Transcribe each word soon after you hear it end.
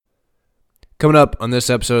Coming up on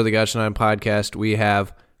this episode of the Gauchos 9 podcast, we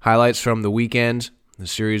have highlights from the weekend, the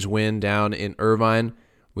series win down in Irvine.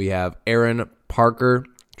 We have Aaron Parker,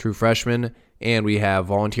 true freshman, and we have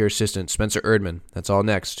volunteer assistant Spencer Erdman. That's all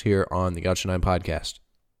next here on the Gauchos 9 podcast.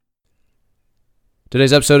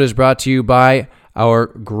 Today's episode is brought to you by our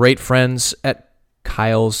great friends at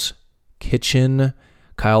Kyle's Kitchen.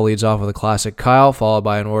 Kyle leads off with a classic Kyle, followed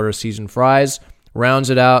by an order of seasoned fries,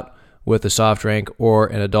 rounds it out with a soft drink or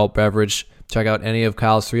an adult beverage. Check out any of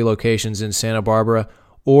Kyle's 3 locations in Santa Barbara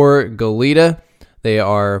or Goleta. They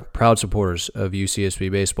are proud supporters of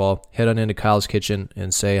UCSB baseball. Head on into Kyle's Kitchen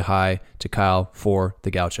and say hi to Kyle for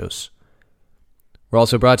the Gauchos. We're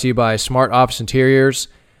also brought to you by Smart Office Interiors,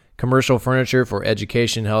 commercial furniture for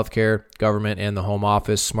education, healthcare, government, and the home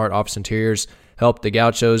office. Smart Office Interiors help the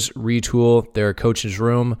Gauchos retool their coach's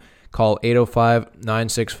room. Call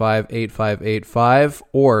 805-965-8585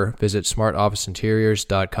 or visit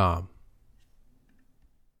smartofficeinteriors.com.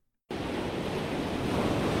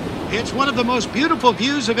 It's one of the most beautiful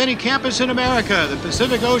views of any campus in America, the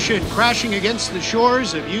Pacific Ocean crashing against the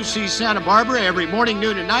shores of UC Santa Barbara every morning,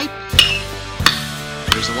 noon, and night.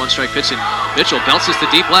 There's the one-strike pitch, and Mitchell bounces to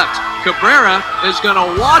deep left. Cabrera is going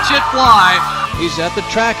to watch it fly. He's at the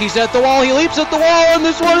track, he's at the wall, he leaps at the wall, and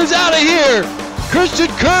this one is out of here. Christian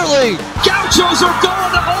Kirtley. Gauchos are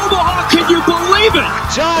going to Omaha, can you believe it?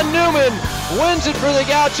 John Newman wins it for the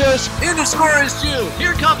Gauchos. And the score is due.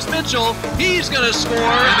 Here comes Mitchell. He's going to score,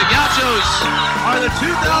 and the Gauchos are the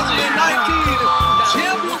 2019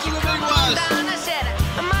 champions of the Big West.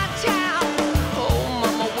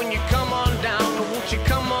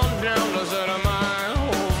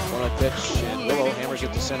 On a pitch, and Willow hammers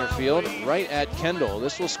it to center field, right at Kendall.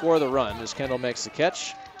 This will score the run as Kendall makes the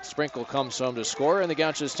catch. Sprinkle comes home to score, and the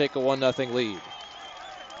Gauchos take a 1-0 lead.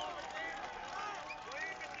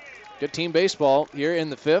 Good team baseball here in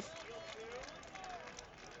the 5th.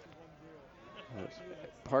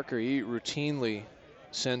 Parker routinely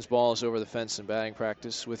sends balls over the fence in batting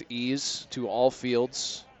practice with ease to all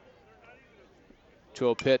fields.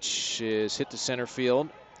 2-0 pitch is hit to center field.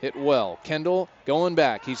 Hit well. Kendall going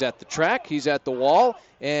back. He's at the track. He's at the wall.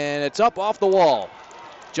 And it's up off the wall.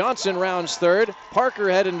 Johnson rounds third. Parker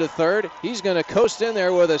heading to third. He's going to coast in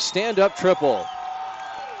there with a stand-up triple.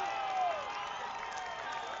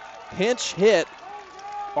 Pinch hit.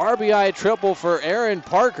 RBI triple for Aaron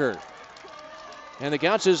Parker. And the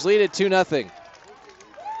Gauchos lead at 2-0.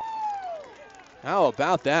 How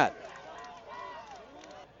about that?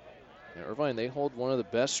 Now, Irvine, they hold one of the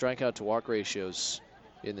best strikeout to walk ratios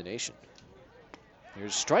in the nation.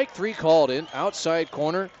 Here's strike 3 called in, outside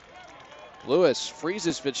corner. Lewis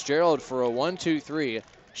freezes Fitzgerald for a 1-2-3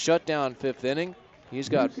 shutdown 5th inning. He's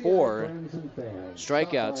got 4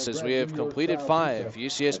 strikeouts as we have completed 5.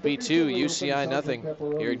 UCSB 2, UCI nothing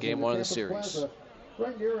here at Game 1 of the series.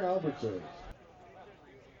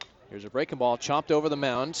 Here's a breaking ball chopped over the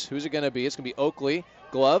mound. Who's it going to be? It's going to be Oakley.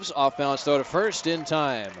 Gloves, off balance throw to first in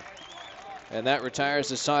time. And that retires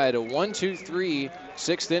the side. A 1-2-3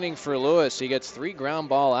 6th inning for Lewis. He gets 3 ground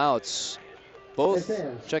ball outs. Both,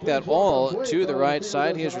 check that, all to the right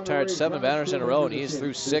side. He has retired 7 batters in a row, and he is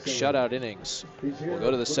through 6 shutout innings. We'll go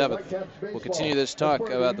to the 7th. We'll continue this talk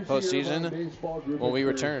about the postseason when we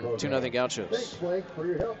return. 2-0 Gauchos.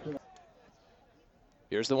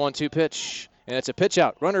 Here's the 1-2 pitch, and it's a pitch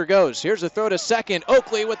out. Runner goes. Here's the throw to second.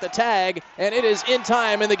 Oakley with the tag, and it is in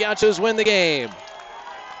time, and the Gauchos win the game.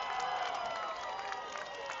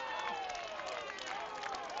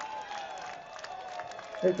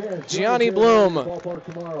 Gianni Bloom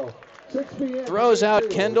throws out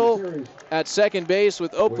Kendall at second base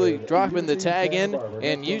with Oakley dropping the tag in,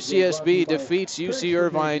 and UCSB defeats UC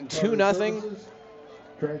Irvine 2-0.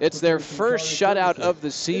 It's their first shutout of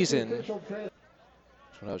the season. That's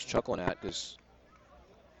what I was chuckling at because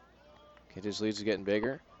his leads are getting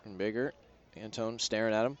bigger and bigger. Antone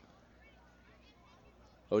staring at him.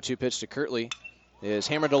 0-2 pitch to Kirtley is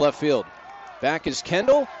hammered to left field. Back is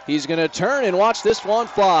Kendall. He's going to turn and watch this one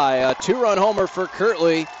fly. A 2-run homer for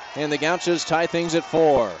Kirtley, and the Gauchos tie things at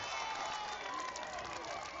 4.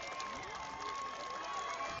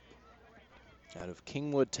 Out of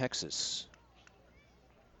Kingwood, Texas.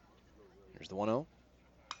 Here's the 1-0.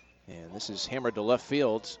 And this is hammered to left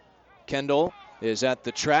field. Kendall is at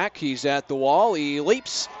the track. He's at the wall. He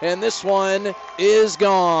leaps, and this one is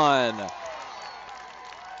gone.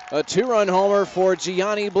 A 2-run homer for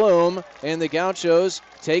Gianni Bloom, and the Gauchos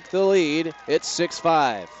take the lead. It's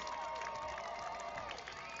 6-5.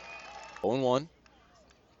 0-1.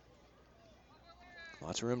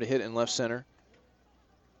 Lots of room to hit in left center.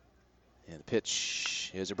 And the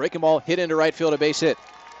pitch is a breaking ball hit into right field, a base hit.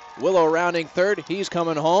 Willow rounding third. He's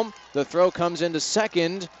coming home. The throw comes into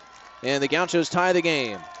second, and the Gauchos tie the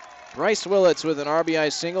game. Bryce Willits with an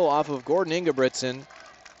RBI single off of Gordon Ingebrigtsen,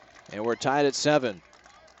 and we're tied at 7.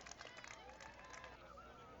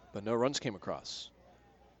 But no runs came across.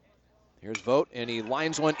 Here's Vogt, and he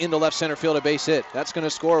lines one into left center field, a base hit. That's going to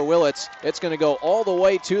score Willits. It's going to go all the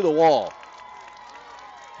way to the wall.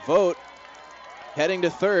 Vogt heading to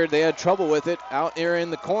third. They had trouble with it out there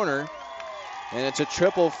in the corner, and it's a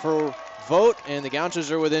triple for Vogt, and the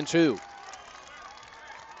Gauchos are within 2.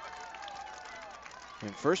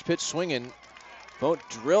 And first pitch swinging, Vogt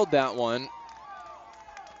drilled that one.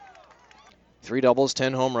 3 doubles,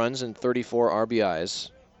 10 home runs, and 34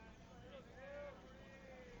 RBIs.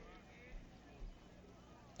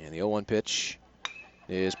 And the 0-1 pitch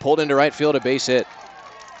is pulled into right field, a base hit.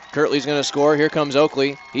 Kirtley's going to score. Here comes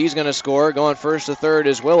Oakley. He's going to score. Going first to third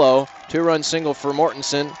is Willow. 2-run single for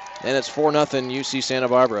Mortensen, and it's 4-0 UC Santa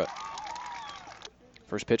Barbara.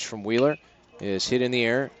 First pitch from Wheeler is hit in the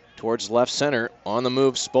air towards left center. On the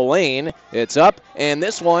move, Spillane. It's up, and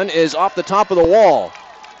this one is off the top of the wall.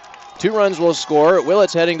 2 runs will score.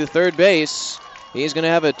 Willits heading to third base. He's going to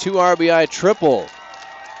have a 2 RBI triple.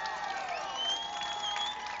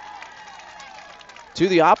 To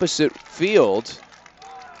the opposite field,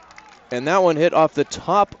 and that one hit off the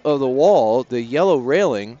top of the wall, the yellow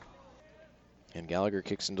railing. And Gallagher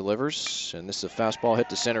kicks and delivers, and this is a fastball hit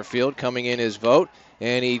to center field. Coming in is Vogt,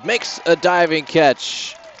 and he makes a diving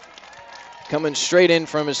catch. Coming straight in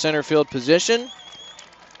from his center field position,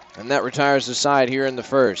 and that retires the side here in the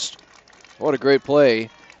first. What a great play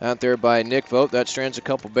out there by Nick Vogt. That strands a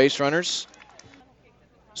couple base runners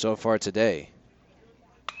so far today.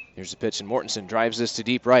 Here's the pitch, and Mortensen drives this to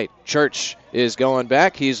deep right. Church is going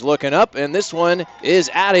back. He's looking up, and this one is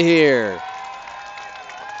out of here.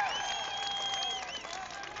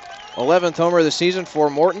 11th homer of the season for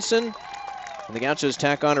Mortensen. And the Gauchos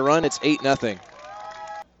tack on a run. It's 8-0.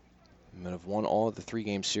 Men have won all of the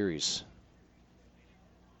 3-game series.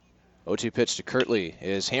 0-2 pitch to Kirtley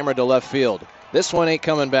is hammered to left field. This one ain't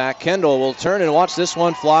coming back. Kendall will turn and watch this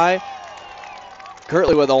one fly.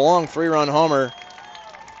 Kirtley with a long 3-run homer.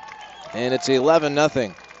 And it's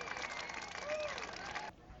 11-0.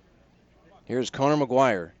 Here's Connor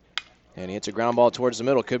McGuire. And he hits a ground ball towards the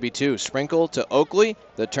middle. Could be 2. Sprinkle to Oakley.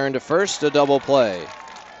 The turn to first, a double play.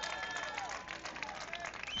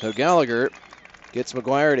 So Gallagher gets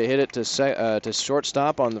McGuire to hit it to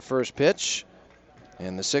shortstop on the first pitch.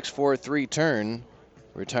 And the 6-4-3 turn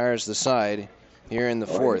retires the side here in the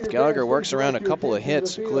fourth. Gallagher works around a couple of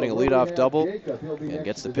hits, including a leadoff double, and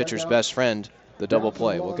gets the pitcher's best friend, the double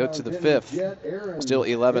play. We'll go to the fifth. Still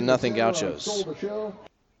 11-0 Gauchos.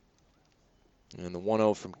 And the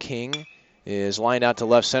 1-0 from King is lined out to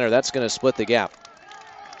left center. That's going to split the gap.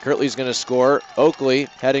 Kirtley's going to score. Oakley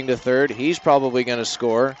heading to third. He's probably going to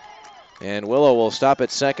score. And Willow will stop at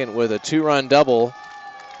second with a 2-run double.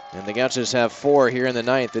 And the Gauchos have 4 here in the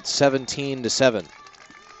ninth. It's 17-7.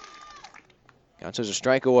 Gauchos a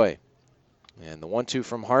strike away. And the 1-2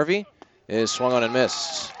 from Harvey is swung on and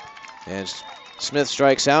missed. And Smith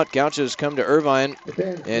strikes out. Gauchos come to Irvine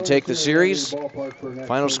and take the series.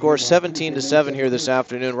 Final score 17-7 here this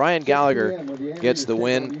afternoon. Ryan Gallagher gets the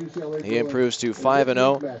win. He improves to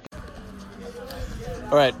 5-0.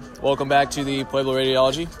 All right, welcome back to the Pueblo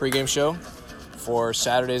Radiology pregame show for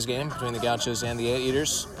Saturday's game between the Gauchos and the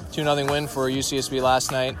Anteaters. 2-0 win for UCSB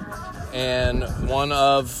last night, and one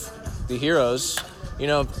of the heroes. You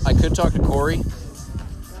know, I could talk to Corey,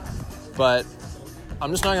 but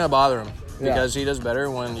I'm just not going to bother him because he does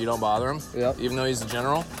better when you don't bother him. Yep. Even though he's the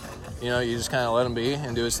general, you know, you just kind of let him be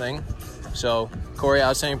and do his thing. So, Corey,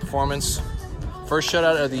 outstanding performance. First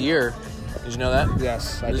shutout of the year. Did you know that?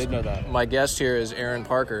 Yes, I did know that. My guest here is Aaron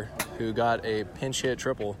Parker, who got a pinch hit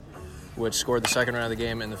triple, which scored the second run of the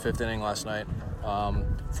game in the 5th inning last night.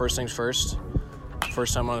 First things first.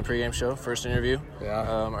 First time on the pregame show. First interview. Yeah.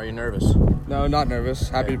 Are you nervous? No, not nervous.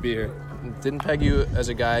 Happy to be here. Didn't peg you as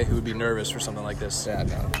a guy who would be nervous for something like this. Yeah,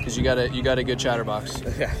 no. Because you got a good chatterbox.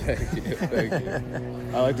 Yeah, thank you. Thank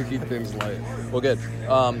you. I like to keep things light. Well, good.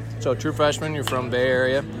 So, true freshman, you're from Bay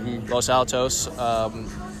Area, Los Altos.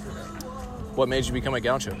 What made you become a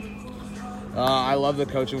Gaucho? I love the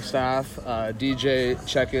coaching staff. DJ,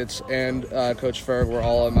 Checkitz, and Coach Ferg were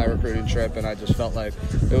all on my recruiting trip, and I just felt like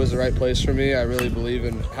it was the right place for me. I really believe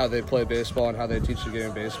in how they play baseball and how they teach the game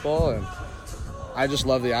of baseball, and I just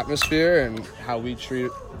love the atmosphere and how we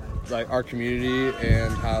treat like our community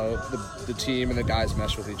and how the team and the guys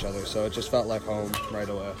mesh with each other. So it just felt like home right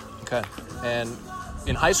away. Okay. And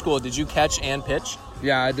in high school, did you catch and pitch?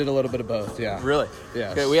 Yeah, I did a little bit of both, yeah. Really?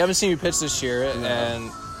 Yeah. Okay, we haven't seen you pitch this year,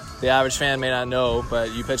 and the average fan may not know,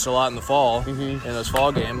 but you pitched a lot in the fall in those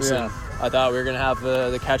fall games. Yeah. And I thought we were going to have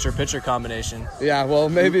the catcher-pitcher combination. Yeah, well,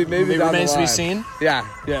 maybe down the remains to be line. seen. Yeah,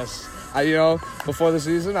 yes. Before the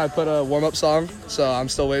season, I put a warm-up song, so I'm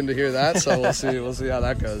still waiting to hear that. So we'll see how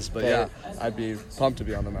that goes. But yeah, I'd be pumped to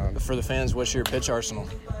be on the mound. For the fans, what's your pitch arsenal?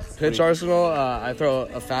 Arsenal, I throw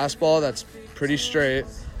a fastball that's pretty straight,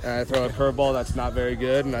 and I throw a curveball that's not very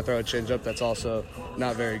good, and I throw a changeup that's also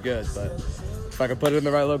not very good. But if I can put it in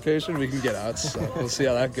the right location, we can get outs. So we'll see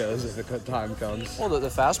how that goes if the time comes. Well, the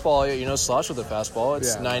fastball, slush with the fastball.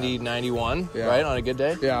 It's 90, 91, right, on a good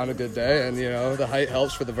day? Yeah, on a good day. And, the height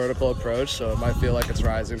helps for the vertical approach, so it might feel like it's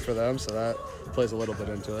rising for them. So that plays a little bit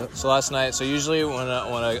into it. So last night, usually when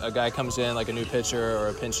a guy comes in, like a new pitcher or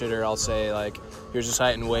a pinch hitter, I'll say, like, here's his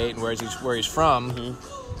height and weight and where he's from.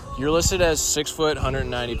 Mm-hmm. You're listed as 6 foot,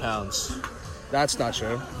 190 pounds. That's not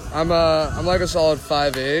true. I'm like a solid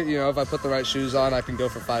 5'8". If I put the right shoes on, I can go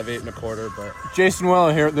for 5'8 and a quarter. But Jason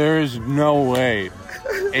Willow here. There is no way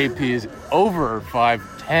AP is over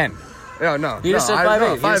 5'10". No. You just said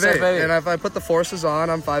 5'8". 5'8". And if I put the forces on,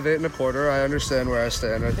 I'm 5'8 and a quarter. I understand where I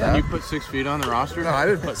stand with that. You put 6 feet on the roster? No, I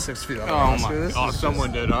didn't put 6 feet on the roster. Oh my God!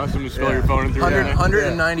 Someone did. Somebody stole your phone and threw it in.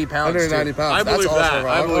 190 pounds. 190 pounds. I believe that.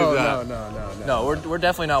 I believe that. No, we're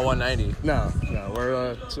definitely not 190. No,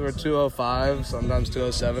 we're 205, sometimes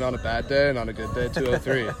 207 on a bad day, and on a good day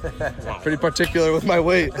 203. Pretty particular with my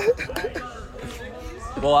weight.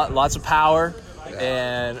 Well, lots of power,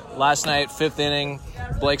 and last night, 5th inning,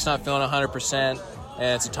 Blake's not feeling 100%, and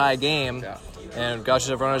it's a tie game. Yeah. And Gauchos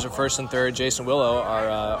have runners at 1st and 3rd. Jason Willow,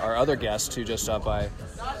 our other guest who just stopped by,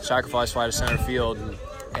 sacrificed fly to center field,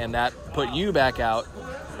 and that put you back out,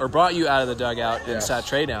 or brought you out of the dugout and sat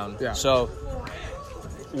Trey down. Yeah. So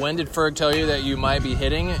when did Ferg tell you that you might be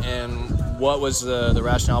hitting, and what was the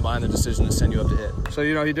rationale behind the decision to send you up to hit? So,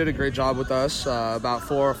 he did a great job with us. About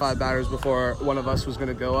 4 or 5 batters before one of us was going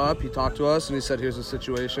to go up, he talked to us and he said, here's the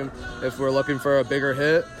situation. If we're looking for a bigger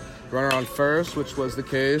hit, runner on first, which was the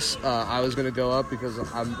case, I was going to go up because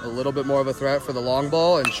I'm a little bit more of a threat for the long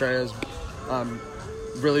ball, and Trey has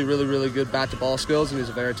really, really, really good bat-to-ball skills, and he's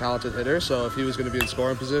a very talented hitter. So if he was going to be in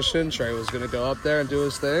scoring position, Trey was going to go up there and do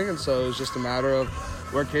his thing. And so it was just a matter of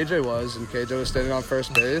where KJ was, and KJ was standing on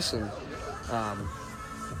first base, and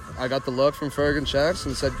I got the look from Ferg and checks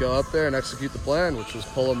and said go up there and execute the plan, which was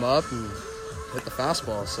pull him up and hit the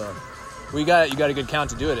fastball. So you got a good count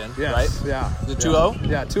to do it in, right? Yeah. The 2-0?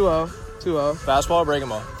 Yeah, 2-0. Fastball or breaking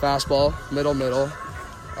ball? Fastball, middle.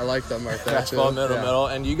 I like them right there. Fastball, too. middle,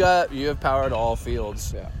 and you have power to all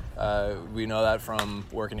fields. Yeah. We know that from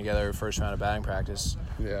working together first round of batting practice,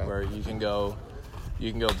 where you can go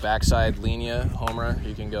backside linea, homer.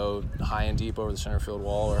 You can go high and deep over the center field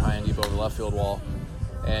wall or high and deep over the left field wall,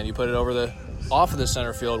 and you put it off of the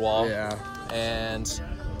center field wall. Yeah. And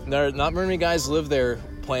there are not very many guys live there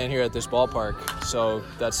playing here at this ballpark, so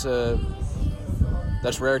that's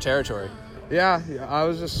rare territory. Yeah, I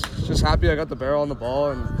was just happy I got the barrel on the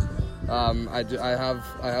ball, and I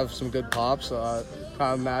have some good pops. So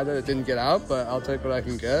kind of mad that it didn't get out, but I'll take what I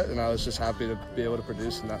can get, and I was just happy to be able to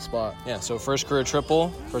produce in that spot. Yeah, so first career triple,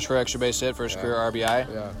 first career extra base hit, first career RBI.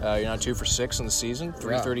 Yeah. You're now 2 for 6 in the season,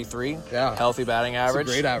 333. Yeah. Healthy batting average.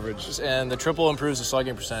 It's a great average. And the triple improves the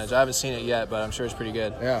slugging percentage. I haven't seen it yet, but I'm sure it's pretty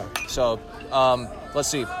good. Yeah. So, let's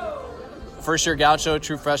see. First year Gaucho,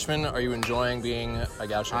 true freshman. Are you enjoying being a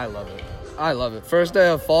Gaucho? I love it. First day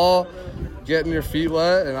of fall, getting your feet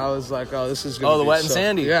wet, and I was like, oh, this is going to be the wet and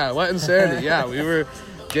sandy. Yeah, wet and sandy. Yeah, we were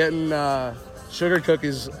getting sugar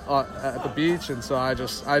cookies at the beach, and so I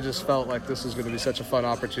just felt like this was going to be such a fun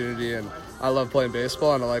opportunity, and I love playing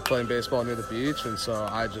baseball, and I like playing baseball near the beach, and so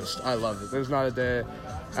I loved it. There's not a day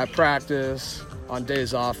at practice, on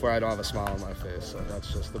days off, where I don't have a smile on my face, so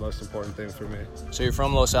that's just the most important thing for me. So you're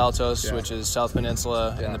from Los Altos, which is South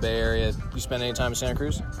Peninsula in the Bay Area. You spend any time in Santa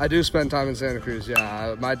Cruz? I do spend time in Santa Cruz,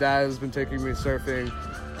 yeah. My dad has been taking me surfing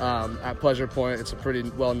at Pleasure Point. It's a pretty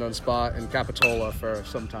well-known spot, in Capitola for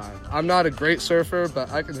some time. I'm not a great surfer,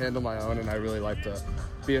 but I can handle my own, and I really like to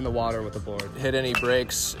be in the water with the board. Hit any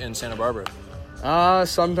breaks in Santa Barbara?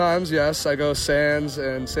 Sometimes, yes. I go sands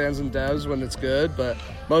and devs when it's good, but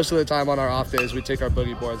most of the time on our off days, we take our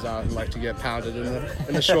boogie boards out and like to get pounded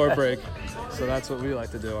in the shore break. So that's what we like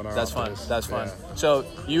to do on our off days. That's fun. So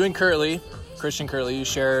you and Christian Curley, you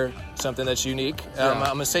share something that's unique. I'm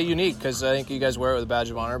going to say unique because I think you guys wear it with a badge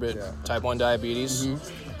of honor, but type 1 diabetes.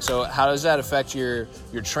 Mm-hmm. So how does that affect your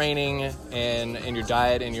training and your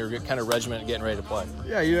diet and your kind of regimen getting ready to play?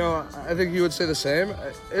 Yeah, I think you would say the same.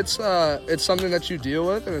 It's something that you deal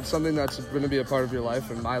with, and it's something that's going to be a part of your life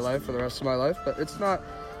and my life for the rest of my life. But it's not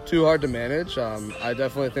too hard to manage. I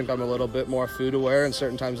definitely think I'm a little bit more food aware in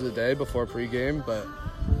certain times of the day before pregame, but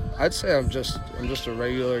I'd say I'm just a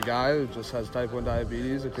regular guy who just has type 1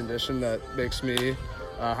 diabetes, a condition that makes me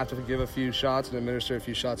have to give a few shots and administer a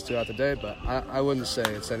few shots throughout the day, but I wouldn't say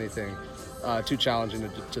it's anything too challenging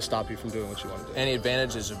to stop you from doing what you want to do. Any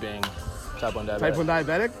advantages of being type 1 diabetic? Type 1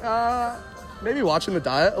 diabetic? Maybe watching the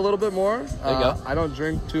diet a little bit more. There you go. I don't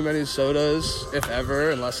drink too many sodas, if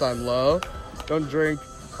ever, unless I'm low. Don't drink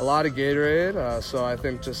a lot of Gatorade, so I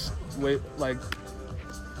think just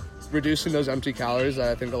reducing those empty calories that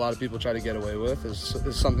I think a lot of people try to get away with is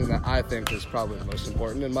something that I think is probably the most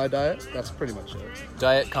important in my diet. That's pretty much it.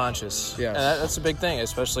 Diet conscious. Yes. And that's a big thing,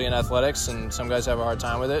 especially in athletics, and some guys have a hard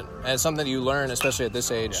time with it. And it's something you learn, especially at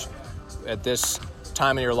this age, at this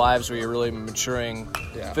time in your lives where you're really maturing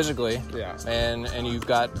physically, and you've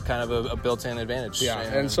got kind of a built-in advantage.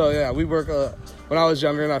 And so we work when I was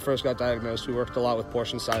younger and I first got diagnosed, we worked a lot with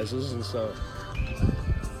portion sizes, and so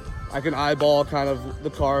I can eyeball kind of the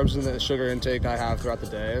carbs and the sugar intake I have throughout the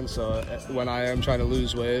day, and so when I am trying to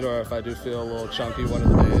lose weight, or if I do feel a little chunky one of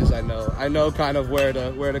the days, I know kind of where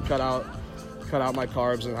to cut out my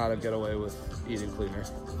carbs and how to get away with eating cleaner.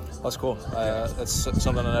 That's cool. That's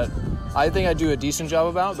something that I think I do a decent job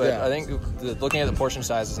about, but I think looking at the portion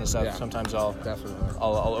sizes and stuff, sometimes I'll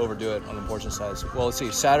overdo it on the portion size. Well, let's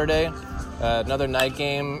see. Saturday, another night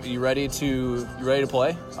game. You ready to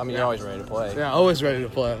play? I mean, you're always ready to play. Yeah, always ready to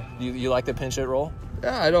play. You like the pinch hit role?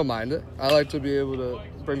 Yeah, I don't mind it. I like to be able to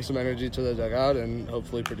bring some energy to the dugout and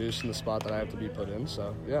hopefully produce in the spot that I have to be put in.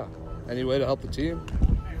 So, any way to help the team,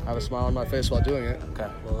 have a smile on my face while doing it.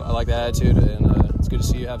 Okay. Well, I like that attitude, and it's good to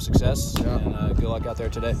see you have success. Yeah. And good luck out there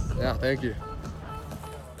today. Yeah, thank you.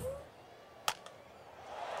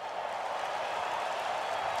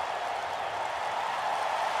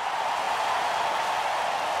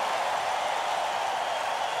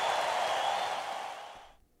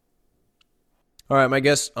 All right, my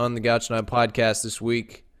guest on the Gaucho 9 podcast this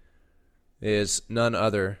week is none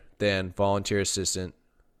other than volunteer assistant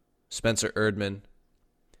Spencer Erdman.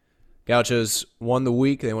 Gauchos won the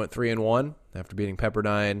week. They went 3-1 after beating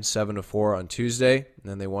Pepperdine 7-4 on Tuesday, and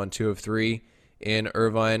then they won 2 of 3 in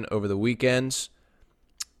Irvine over the weekends.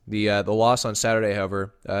 The loss on Saturday,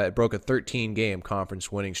 however, it broke a 13-game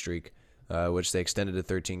conference winning streak, which they extended to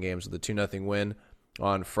 13 games with a 2-0 win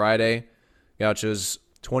on Friday. Gauchos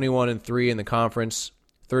 21-3 in the conference,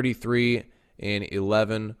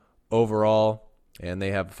 33-11 overall, and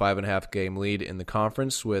they have a 5.5 game lead in the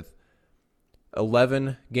conference with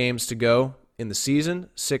 11 games to go in the season,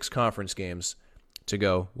 6 conference games to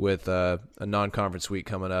go with a non-conference week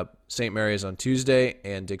coming up. St. Mary's on Tuesday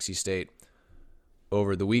and Dixie State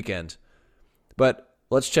over the weekend. But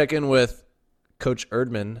let's check in with Coach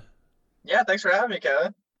Erdman. Yeah, thanks for having me,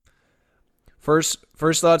 Kevin. First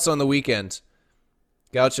thoughts on the weekend.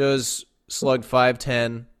 Gauchos slugged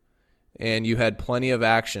 5-10, and you had plenty of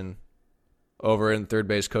action over in third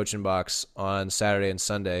base coaching box on Saturday and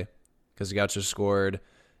Sunday because the Gauchos scored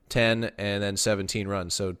 10 and then 17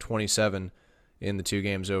 runs, so 27 in the 2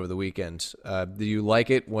 games over the weekend. Do you like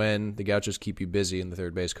it when the Gauchos keep you busy in the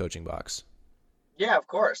third base coaching box? Yeah, of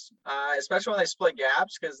course, especially when they split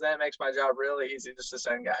gaps, because that makes my job really easy just to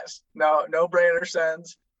send guys. No brainer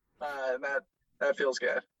sends, and that feels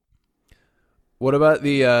good. What about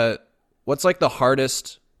what's like the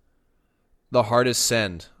hardest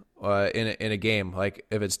send in a game? Like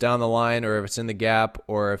if it's down the line, or if it's in the gap,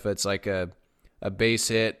 or if it's like a base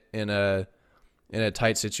hit in a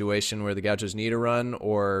tight situation where the Gauchos need a run,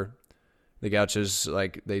 or the Gauchos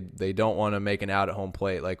like they don't want to make an out at home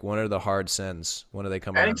plate. Like when are the hard sends? When do they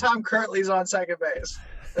come? Anytime Kirtley's on second base,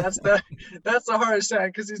 that's the hardest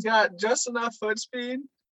send, because he's got just enough foot speed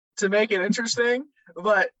to make it interesting,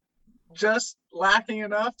 but just lacking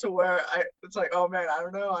enough to where it's like, oh man, I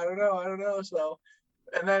don't know. So,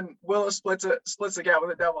 and then Willis splits the gap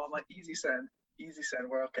with a double. I'm like, easy send,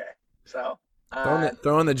 we're okay. So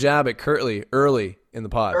throwing the jab at Kirtley early in the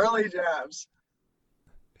pod. Early jabs.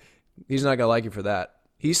 He's not gonna like you for that.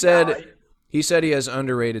 He said he has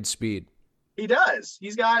underrated speed. He does.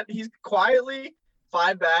 He's quietly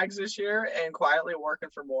 5 bags this year and quietly working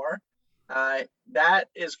for more. That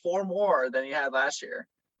is 4 more than he had last year.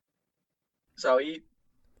 So he's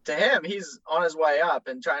on his way up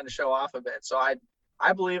and trying to show off a bit. So I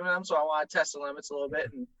believe in him. So I want to test the limits a little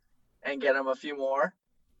bit and get him a few more.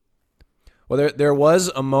 Well, there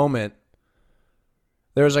was a moment.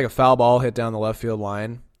 There was like a foul ball hit down the left field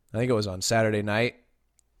line. I think it was on Saturday night.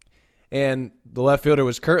 And the left fielder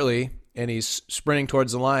was Kirtley, and he's sprinting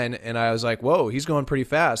towards the line. And I was like, whoa, he's going pretty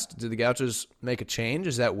fast. Did the Gauchos make a change?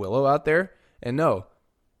 Is that Willow out there? And no,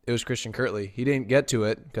 it was Christian Kirtley. He didn't get to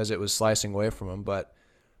it because it was slicing away from him, but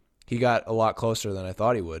he got a lot closer than I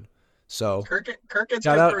thought he would. So Kirk gets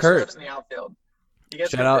shout good out first Kurt. steps in the outfield. He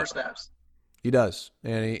gets Shout good out. first steps. He does,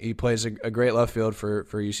 and he plays a great left field for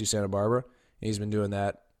UC Santa Barbara. And he's been doing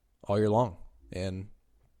that all year long, and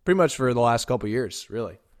pretty much for the last couple of years,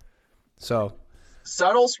 really. So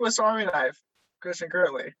Subtle Swiss Army knife, Christian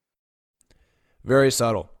Kirtley. very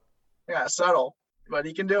subtle. Yeah, subtle, but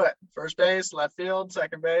he can do it. First base, left field,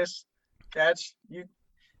 second base, catch.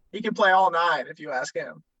 He can play all 9 if you ask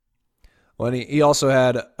him. Well, and he also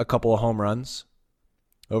had a couple of home runs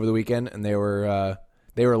over the weekend, and they were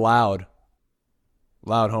loud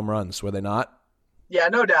home runs, were they not? Yeah,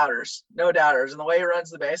 no doubters. And the way he runs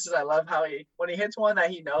the bases, I love how when he hits one that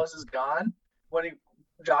he knows is gone, when he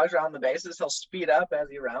jogs around the bases, he'll speed up as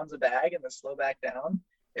he rounds the bag and then slow back down.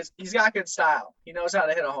 He's got good style. He knows how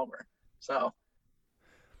to hit a homer. So,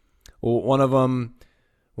 well, one of them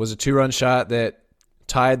was a 2-run shot that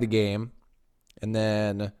tied the game, and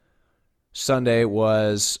then Sunday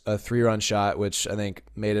was a 3-run shot, which I think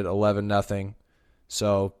made it 11-0.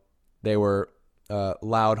 So they were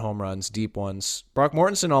loud home runs, deep ones. Brock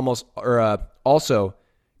Mortensen also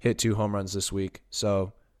hit 2 home runs this week.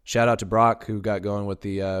 So shout out to Brock, who got going with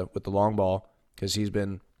the long ball, because he's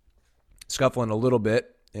been scuffling a little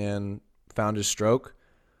bit and found his stroke.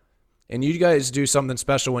 And you guys do something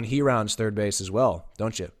special when he rounds third base as well,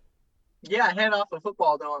 don't you? Yeah, I hand off a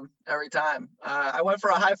football to him every time. I went for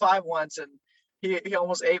a high five once, and he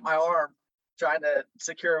almost ate my arm trying to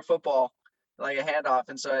secure a football, like a handoff.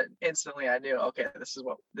 And so instantly I knew, okay, this is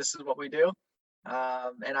what we do.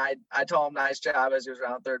 And I told him nice job as he was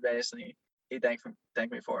around third base, and he thanked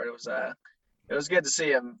me for it. It was good to see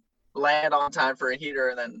him land on time for a heater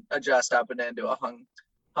and then adjust up and into a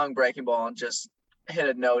hung breaking ball and just hit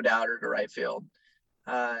a no doubter to right field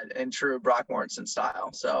in true Brock Mortensen style.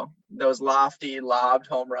 So those lofty lobbed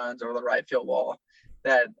home runs over the right field wall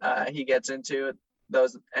that he gets into,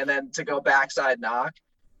 those, and then to go backside knock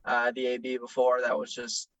the AB before, that was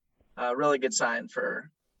just a really good sign for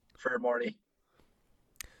Morty.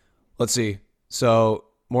 Let's see. So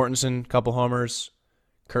Mortensen, couple homers.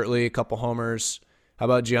 Kirtley, a couple homers. How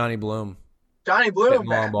about Gianni Bloom? Johnny Bloom,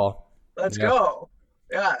 man. Long ball. Let's go.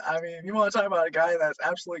 Yeah, I mean, you want to talk about a guy that's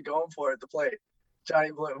absolutely going for it at the plate.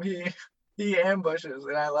 Johnny Bloom, he ambushes,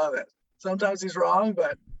 and I love it. Sometimes he's wrong,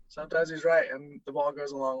 but sometimes he's right, and the ball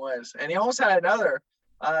goes a long ways. And he almost had another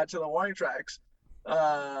to the warning tracks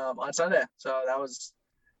on Sunday. So that was.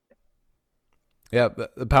 Yeah,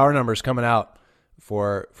 the power numbers coming out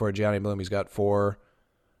for Gianni Bloom. He's got four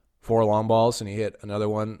long balls, and he hit another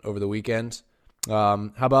one over the weekend.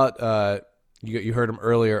 How about you heard him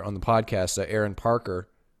earlier on the podcast, Aaron Parker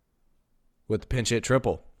with the pinch hit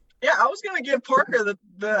triple. Yeah, I was gonna give Parker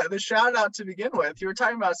the shout out to begin with. You were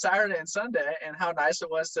talking about Saturday and Sunday and how nice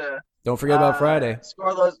it was to don't forget about Friday.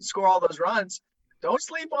 Score all those runs. Don't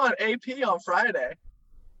sleep on AP on Friday.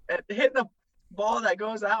 And hitting a ball that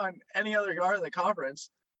goes out in any other yard in the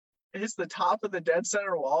conference. It hits the top of the dead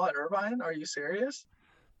center wall at Irvine. Are you serious?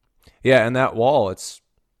 Yeah, and that wall, it's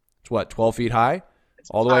what, 12 feet high?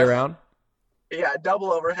 All the way around? Yeah,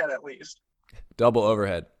 double overhead at least. Double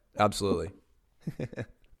overhead, absolutely.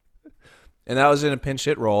 And that was in a pinch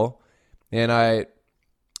hit roll. And I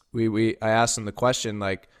asked him the question,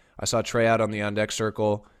 like, I saw Trey out on the on-deck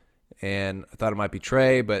circle, and I thought it might be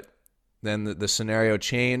Trey, but then the scenario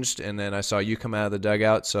changed, and then I saw you come out of the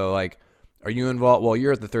dugout. So, like, are you involved? Well,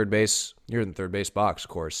 you're in the third base box, of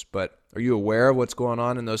course, but are you aware of what's going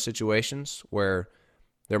on in those situations where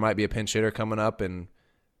there might be a pinch hitter coming up, and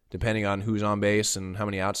depending on who's on base and how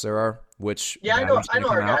many outs there are, which I know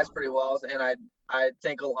our guys pretty well, and I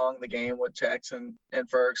think along the game with Chex and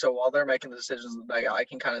Ferg. So while they're making the decisions in the dugout, I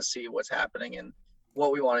can kind of see what's happening and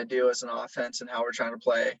what we want to do as an offense and how we're trying to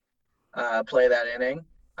play that inning.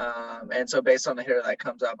 And so based on the hitter that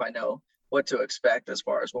comes up, I know what to expect as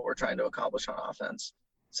far as what we're trying to accomplish on offense.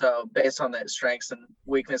 So based on the strengths and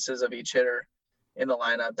weaknesses of each hitter in the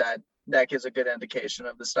lineup, that gives a good indication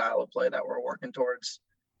of the style of play that we're working towards.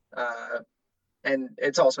 And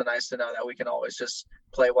it's also nice to know that we can always just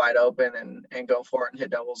play wide open and go for it and hit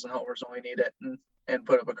doubles and homers when we need it and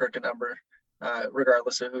put up a crooked number,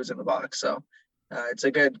 regardless of who's in the box. So it's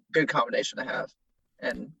a good combination to have.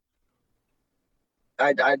 And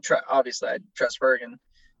I trust Ferg and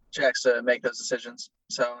Jax to make those decisions.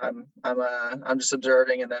 So I'm just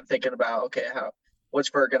observing and then thinking about, okay, what's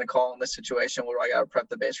Ferg going to call in this situation? What do I got to prep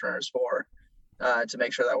the base runners for to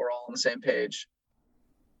make sure that we're all on the same page?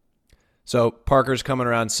 So Parker's coming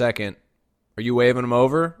around second. Are you waving him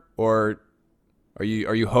over, or are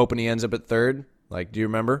you hoping he ends up at third? Like, do you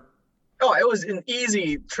remember? Oh, it was an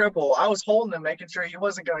easy triple. I was holding him, making sure he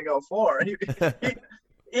wasn't going to go 4.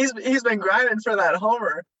 He's been grinding for that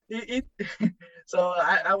homer. So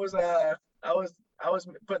I was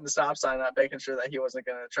putting the stop sign up, making sure that he wasn't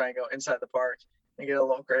going to try and go inside the park and get a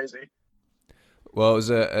little crazy. Well, it was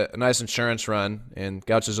a nice insurance run, and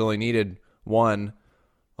Gauchos only needed 1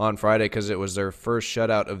 on Friday because it was their first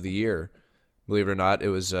shutout of the year. Believe it or not, it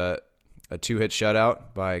was a 2-hit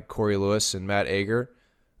shutout by Corey Lewis and Matt Ager.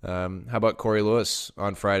 How about Corey Lewis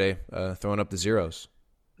on Friday, throwing up the zeros?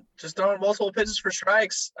 Just throwing multiple pitches for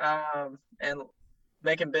strikes, and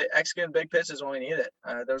executing big pitches when we need it.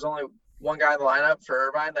 There was only one guy in the lineup for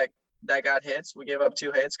Irvine that got hits. We gave up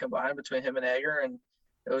 2 hits combined between him and Ager, and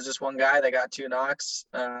it was just one guy that got 2 knocks.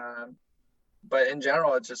 But in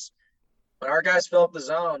general, it's just when our guys fill up the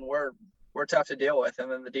zone, we're tough to deal with,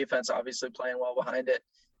 and then the defense obviously playing well behind it.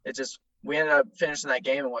 It just we ended up finishing that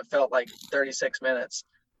game in what felt like 36 minutes.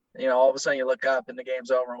 All of a sudden you look up and the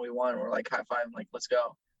game's over and we won. We're like high five, like let's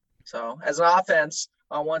go. So as an offense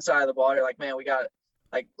on one side of the ball, you're like, man, we got it.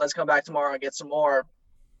 Like let's come back tomorrow and get some more.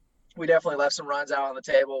 We definitely left some runs out on the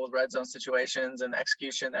table with red zone situations and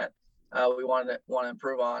execution that we want to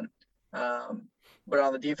improve on. But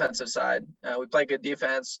on the defensive side, we played good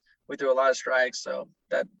defense. We threw a lot of strikes, so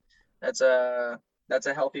that's a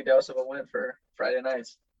healthy dose of a win for Friday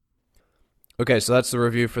nights. Okay, so that's the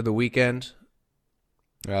review for the weekend.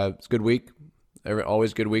 It's a good week.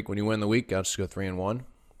 Always good week when you win the week. Gauchos go 3-1,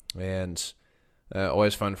 and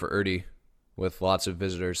always fun for Erdy with lots of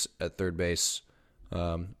visitors at third base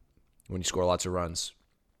when you score lots of runs.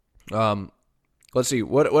 Let's see.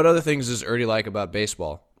 What other things does Erdy like about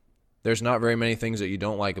baseball? There's not very many things that you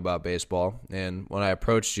don't like about baseball. And when I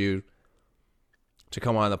approached you to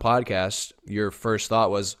come on the podcast, your first thought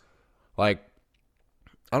was, like,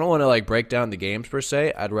 I don't want to, like, break down the games per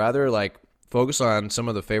se. I'd rather, like, focus on some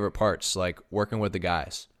of the favorite parts, like working with the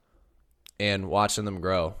guys and watching them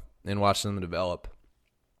grow and watching them develop.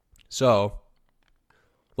 So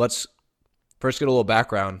let's first get a little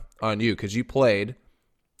background on you, because you played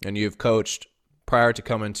and you've coached prior to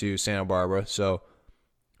coming to Santa Barbara. So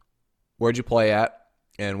where'd you play at,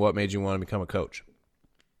 and what made you want to become a coach?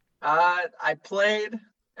 I played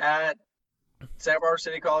at Santa Barbara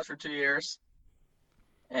City College for 2 years,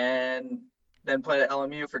 and then played at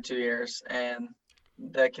LMU for 2 years. And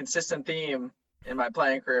the consistent theme in my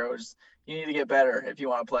playing career was you need to get better if you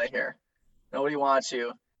want to play here. Nobody wants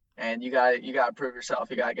you, and you got to prove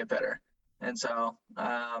yourself. You got to get better. And so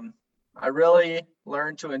I really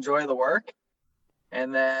learned to enjoy the work.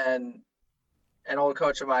 And then an old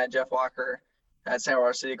coach of mine, Jeff Walker at Santa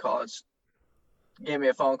Barbara City College, gave me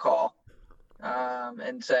a phone call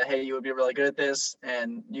and said, hey, you would be really good at this,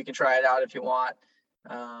 and you can try it out if you want.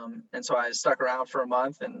 And so I stuck around for a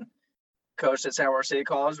month and coached at Santa Barbara City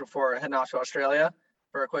College before heading off to Australia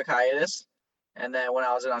for a quick hiatus. And then when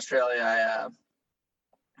I was in Australia,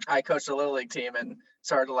 I coached a Little League team and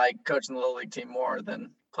started to like coaching the Little League team more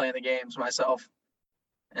than playing the games myself.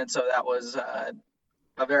 And so that was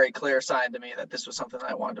a very clear sign to me that this was something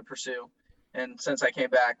I wanted to pursue. And since I came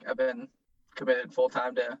back, I've been committed full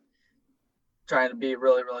time to trying to be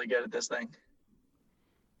really, really good at this thing.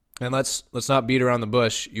 And let's not beat around the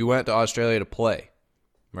bush. You went to Australia to play,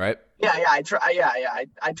 right? Yeah. I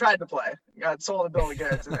tried to play. Got sold a bill of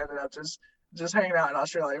goods and ended up just hanging out in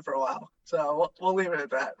Australia for a while. So we'll leave it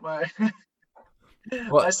at that.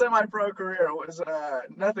 My semi-pro career was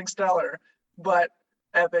nothing stellar, but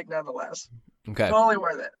epic nonetheless. Okay. Totally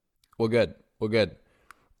worth it. Well, good.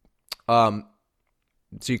 So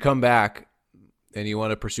you come back and you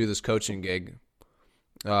want to pursue this coaching gig.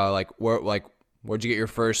 Where'd you get your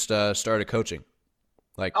first start of coaching?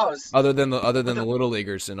 Other than the little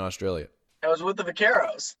leaguers in Australia. It was with the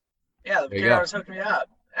Vaqueros. Yeah, the Vaqueros hooked me up,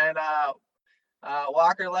 and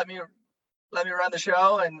Walker let me run the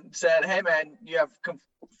show and said, "Hey man, you have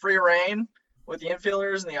free reign with the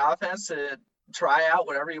infielders and the offense to try out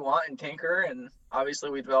whatever you want and tinker." And obviously,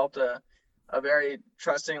 we developed a very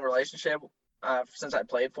trusting relationship since I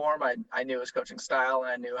played for him. I knew his coaching style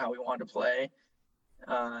and I knew how we wanted to play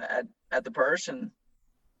at the Perch, and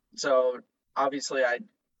so obviously I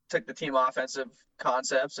took the team offensive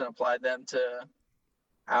concepts and applied them to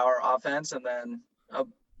our offense, and then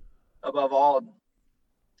above all,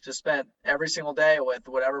 just spent every single day with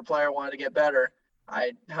whatever player wanted to get better.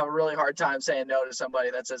 I have a really hard time saying no to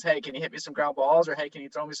somebody that says, hey, can you hit me some ground balls, or hey, can you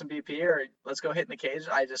throw me some BP, or let's go hit in the cage.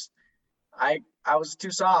 I was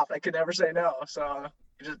too soft. I could never say no. So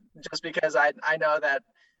just because I know that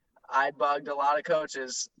I bugged a lot of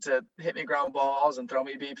coaches to hit me ground balls and throw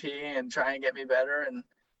me BP and try and get me better.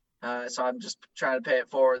 And so I'm just trying to pay it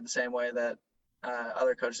forward the same way that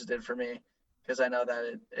other coaches did for me, because I know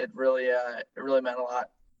that it really meant a lot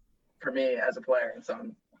for me as a player. And so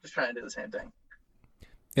I'm just trying to do the same thing.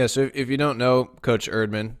 Yeah. So if you don't know Coach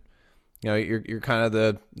Erdman, you're kind of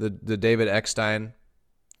the David Eckstein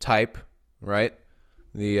type, right?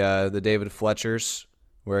 The David Fletchers,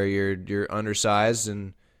 where you're undersized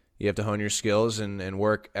and you have to hone your skills and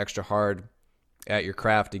work extra hard at your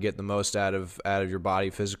craft to get the most out of your body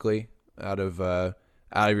physically, out of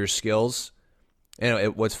your skills.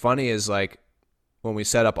 And what's funny is, like, when we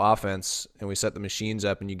set up offense and we set the machines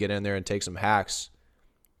up and you get in there and take some hacks,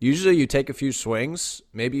 usually you take a few swings,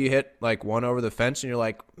 maybe you hit like one over the fence and you're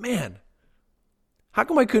like, man, how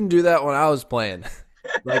come I couldn't do that when I was playing?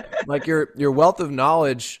 like your wealth of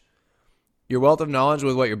knowledge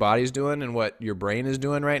with what your body's doing and what your brain is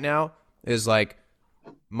doing right now is like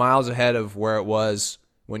miles ahead of where it was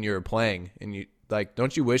when you were playing. And you, like,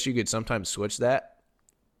 don't you wish you could sometimes switch that?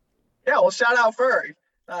 Yeah, well, shout out Ferg,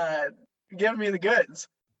 giving me the goods.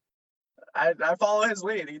 I follow his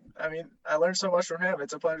lead. I learned so much from him.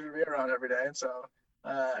 It's a pleasure to be around every day. And so,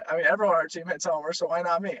 everyone on our team hits homer, so why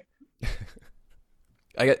not me?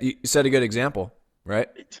 You set a good example, right?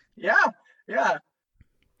 Yeah. I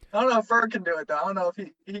don't know if Ferg can do it though. I don't know if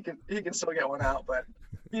he can still get one out, but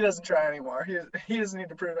he doesn't try anymore. He doesn't need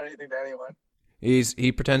to prove anything to anyone.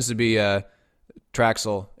 He pretends to be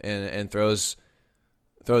Traxel and throws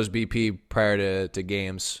BP prior to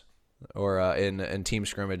games or in team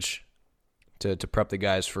scrimmage to prep the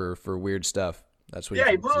guys for weird stuff. That's what.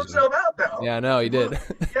 Yeah, he blew himself out though. Yeah, I know he did.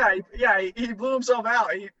 He blew himself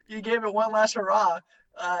out. He gave it one last hurrah,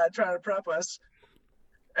 trying to prep us,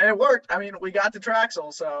 and it worked. We got the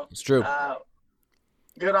Traxel, so it's true.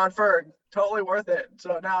 Good on Ferg. Totally worth it.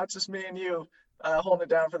 So now it's just me and you holding it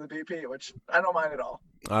down for the BP, which I don't mind at all.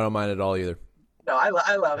 I don't mind at all either. No,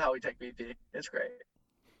 I love how we take BP. It's great.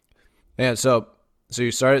 And so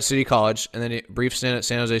you started at City College, and then a brief stint at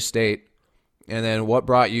San Jose State, and then what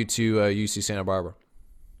brought you to UC Santa Barbara?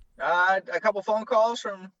 A couple phone calls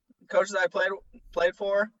from coaches I played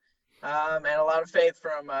for, and a lot of faith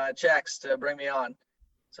from Czechs to bring me on.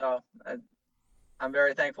 So I'm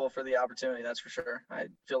very thankful for the opportunity, that's for sure. I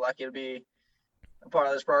feel lucky to be a part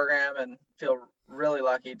of this program and feel really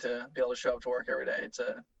lucky to be able to show up to work every day.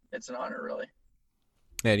 It's an honor, really.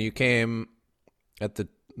 And you came at the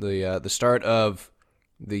start of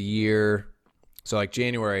the year, so like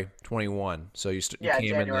January 21. So you came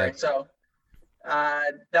January. in So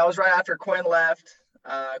that was right after Quinn left.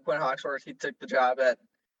 Quinn Hawksworth, he took the job at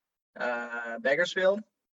Bakersfield,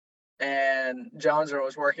 and Jones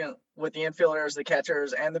was working with the infielders, the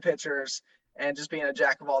catchers, and the pitchers, and just being a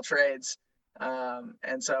jack of all trades.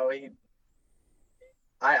 And so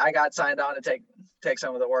I got signed on to take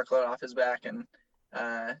some of the workload off his back and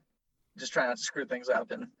just try not to screw things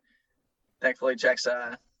up. And thankfully, Czechs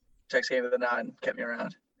gave me the nod and kept me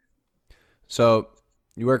around. So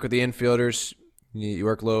you work with the infielders. You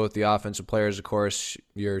work a little with the offensive players, of course.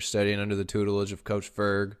 You're studying under the tutelage of Coach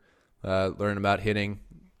Ferg, learning about hitting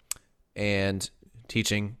and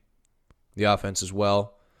teaching the offense as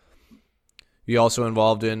well. You also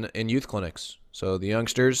involved in youth clinics. So the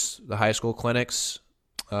youngsters, the high school clinics,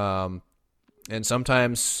 and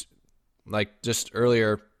sometimes, like just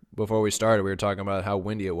earlier before we started, we were talking about how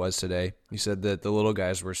windy it was today. You said that the little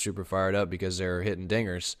guys were super fired up because they were hitting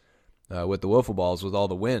dingers with the wiffle balls with all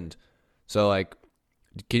the wind. So, like,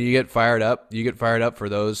 can you get fired up? Do you get fired up for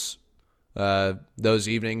those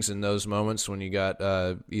evenings and those moments when you got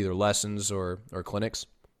either lessons or clinics?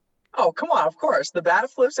 Oh, come on, of course. The bat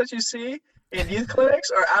flips that you see in youth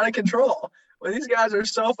clinics are out of control. Well, these guys are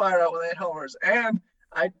so fired up when they hit homers. And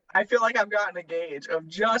I feel like I've gotten a gauge of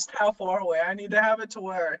just how far away I need to have it to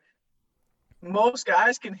where most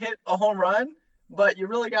guys can hit a home run, but you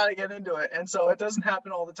really got to get into it. And so it doesn't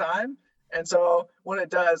happen all the time. And so when it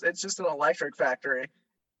does, it's just an electric factory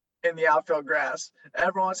in the outfield grass.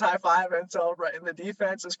 Everyone's high-fiving and celebrating. The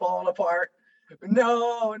defense is falling apart.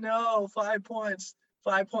 No, 5 points.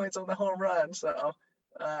 5 points on the home run. So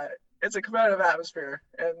it's a competitive atmosphere.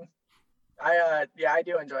 And I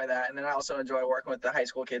do enjoy that. And then I also enjoy working with the high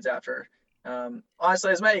school kids after.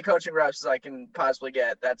 Honestly, as many coaching reps as I can possibly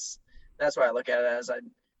get. That's what I look at it as. I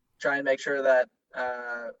try and make sure that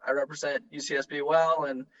I represent UCSB well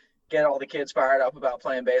and get all the kids fired up about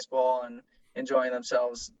playing baseball and enjoying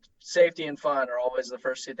themselves. Safety and fun are always the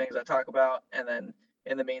first two things I talk about. And then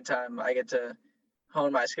in the meantime, I get to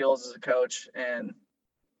hone my skills as a coach and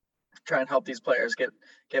try and help these players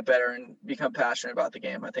get better and become passionate about the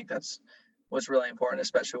game. I think that's what's really important,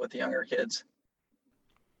 especially with the younger kids.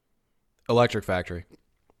 Electric factory.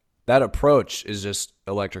 That approach is just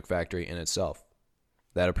electric factory in itself.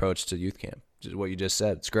 that approach to youth camp. Just what you just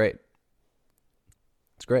said. It's great.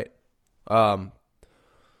 It's great.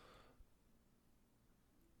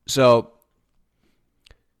 So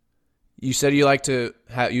you said you like to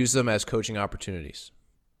use them as coaching opportunities,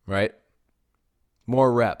 right?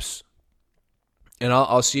 More reps. And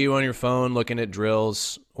I'll see you on your phone looking at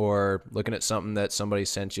drills or looking at something that somebody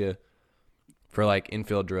sent you for like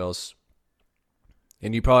infield drills.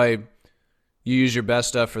 And you use your best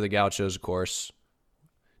stuff for the Gauchos, of course.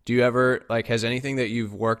 Do you ever, like, has anything that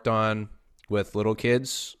you've worked on with little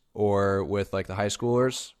kids or with like the high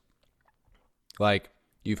schoolers, like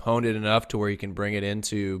you've honed it enough to where you can bring it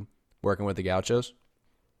into working with the Gauchos?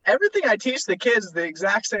 Everything I teach the kids is the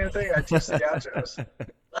exact same thing I teach the Gauchos.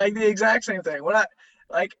 Like the exact same thing. What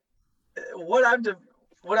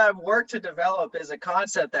I've worked to develop is a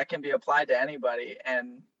concept that can be applied to anybody.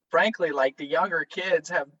 And frankly, like the younger kids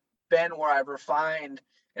have been where I've refined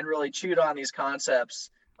and really chewed on these concepts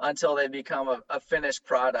until they become a finished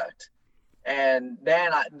product. And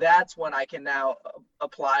then that's when I can now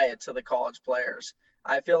apply it to the college players.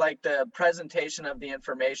 I feel like the presentation of the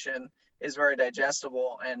information is very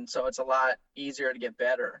digestible, and so it's a lot easier to get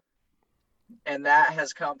better. And that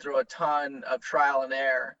has come through a ton of trial and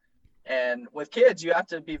error. And with kids, you have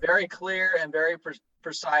to be very clear and very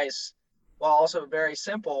precise, while also very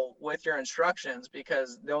simple with your instructions,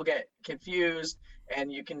 because they'll get confused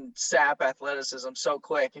and you can sap athleticism so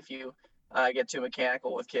quick if you get too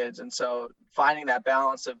mechanical with kids. And so finding that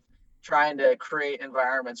balance of trying to create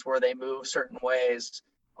environments where they move certain ways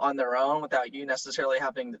on their own without you necessarily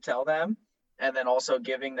having to tell them, and then also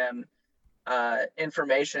giving them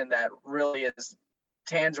information that really is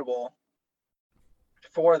tangible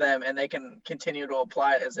for them and they can continue to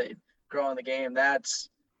apply it as they grow in the game. That's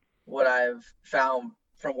what I've found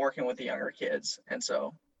from working with the younger kids. And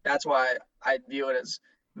so that's why I view it as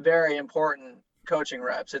very important coaching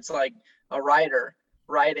reps. It's like a writer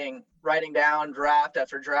writing down draft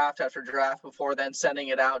after draft after draft before then sending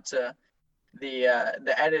it out to the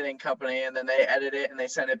editing company, and then they edit it and they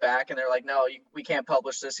send it back and they're like, no, we can't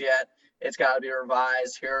publish this yet. It's got to be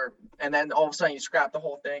revised here. And then all of a sudden you scrap the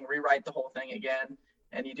whole thing, rewrite the whole thing again.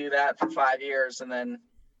 And you do that for 5 years. And then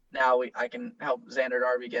now I can help Xander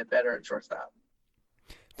Darby get better at shortstop.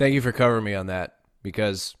 Thank you for covering me on that,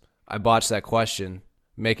 because I botched that question,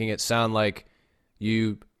 making it sound like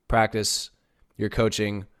you practice your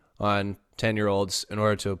coaching on 10-year-olds in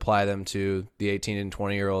order to apply them to the 18 and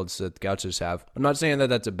 20-year-olds that the Gauchos have. I'm not saying that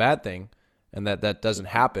that's a bad thing and that doesn't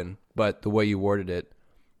happen, but the way you worded it,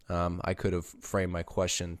 I could have framed my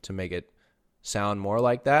question to make it sound more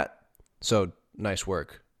like that. So nice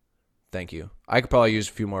work. Thank you. I could probably use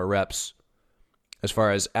a few more reps as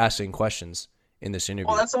far as asking questions in this interview.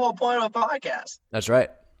 Well, that's the whole point of a podcast. That's right.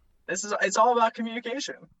 It's all about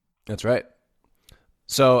communication. That's right.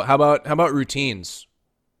 So how about routines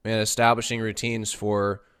and establishing routines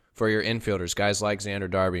for your infielders, guys like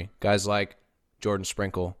Xander Darby, guys like Jordan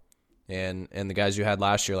Sprinkle, and the guys you had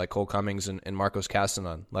last year like Cole Cummings and Marcos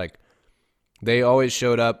Castanon. Like, they always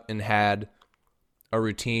showed up and had a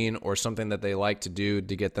routine or something that they like to do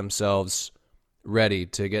to get themselves ready,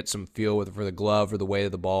 to get some feel for the glove or the weight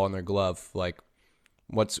of the ball in their glove. Like,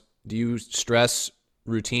 do you stress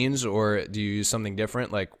routines or do you use something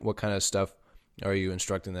different? Like, what kind of stuff are you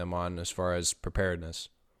instructing them on as far as preparedness?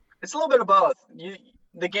 It's a little bit of both.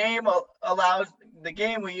 The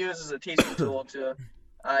game we use as a teaching tool to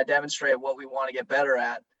demonstrate what we want to get better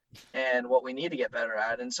at and what we need to get better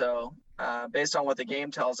at. And so based on what the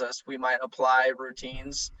game tells us, we might apply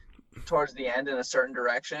routines towards the end in a certain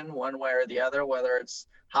direction, one way or the other, whether it's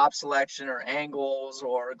hop selection or angles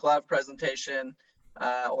or glove presentation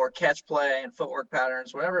or catch play and footwork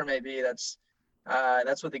patterns, whatever it may be. That's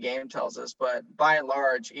what the game tells us. But by and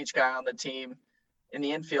large, each guy on the team in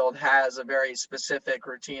the infield has a very specific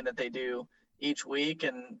routine that they do each week,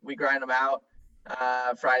 and we grind them out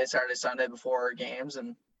Friday, Saturday, Sunday before games.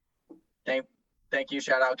 And thank you,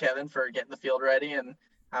 shout out Kevin, for getting the field ready, and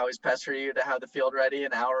I always pester you to have the field ready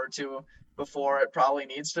an hour or two before it probably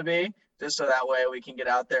needs to be, just so that way we can get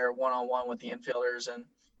out there one-on-one with the infielders and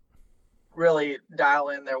really dial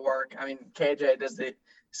in their work. I mean, KJ does the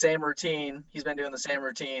same routine. He's been doing the same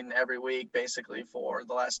routine every week basically for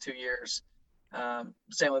the last 2 years.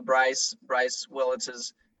 Same with Bryce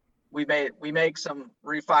Willits. We make some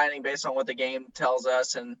refining based on what the game tells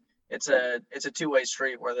us, and it's a two-way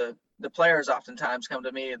street where the players oftentimes come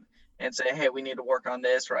to me and say, hey, we need to work on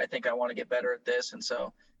this, or I think I want to get better at this. And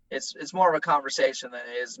so it's more of a conversation than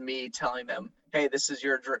it is me telling them, hey, these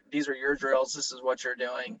are your drills, this is what you're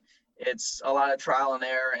doing. It's a lot of trial and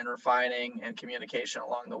error and refining and communication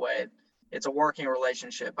along the way it's a working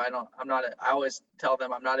relationship. I always tell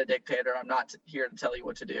them I'm not a dictator. I'm not here to tell you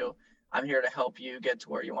what to do. I'm here to help you get to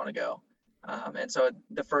where you want to go. And so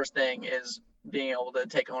the first thing is being able to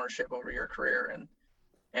take ownership over your career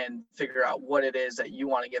and figure out what it is that you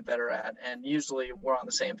want to get better at. And usually we're on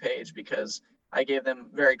the same page because I gave them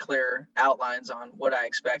very clear outlines on what I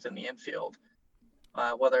expect in the infield,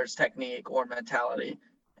 whether it's technique or mentality.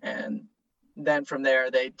 And then from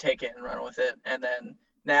there, they take it and run with it. And then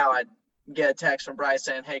now I get a text from Bryce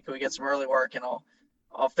saying, hey, can we get some early work? And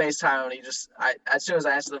I'll FaceTime him. And as soon as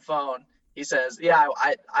I answer the phone, he says, yeah,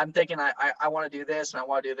 I'm thinking I want to do this, and I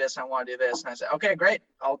want to do this, and I want to do this. And I said, okay, great.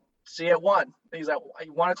 I'll see you at 1. He's like,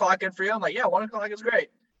 1 o'clock good for you? I'm like, yeah, 1 o'clock is great.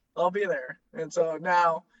 I'll be there. And so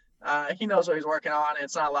now he knows what he's working on.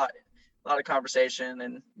 It's not a lot of conversation,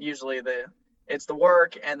 and usually it's the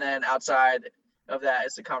work, and then outside of that,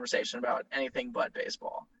 it's the conversation about anything but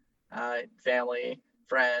baseball, family,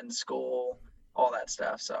 friends, school, all that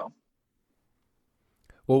stuff. So.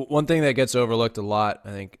 Well, one thing that gets overlooked a lot,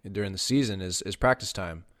 I think, during the season is practice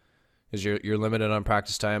time. Is you're limited on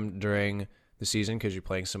practice time during the season because you're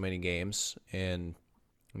playing so many games, and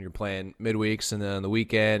when you're playing midweeks and then on the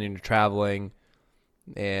weekend and you're traveling,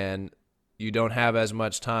 and you don't have as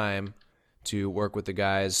much time to work with the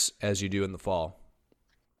guys as you do in the fall,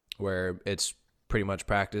 where it's pretty much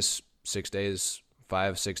practice 6 days,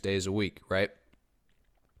 5-6 days a week, right?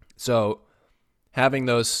 So having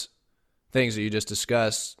those things that you just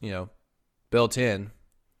discussed, built in,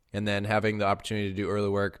 and then having the opportunity to do early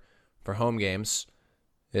work for home games,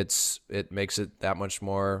 it makes it that much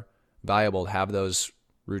more valuable to have those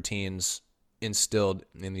routines instilled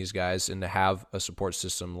in these guys and to have a support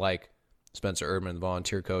system like Spencer Erdman, the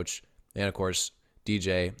volunteer coach, and of course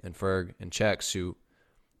DJ and Ferg and Chex, who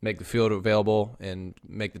make the field available and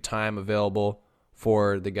make the time available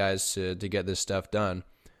for the guys to get this stuff done,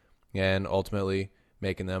 and ultimately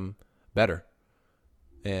making them better.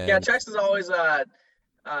 And yeah, Chex is always the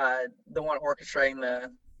one orchestrating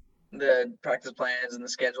the practice plans and the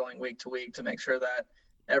scheduling week to week to make sure that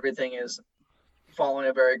everything is following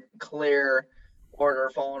a very clear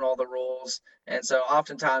order, following all the rules. And so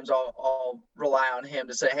oftentimes I'll rely on him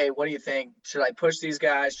to say, hey, what do you think? Should I push these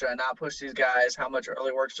guys? Should I not push these guys? How much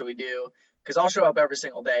early work should we do? Because I'll show up every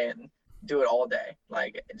single day and do it all day.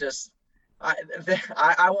 Like, just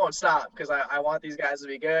I won't stop because I want these guys to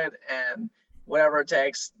be good, and whatever it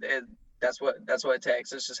takes, that's what it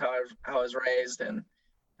takes. It's just how I was raised, and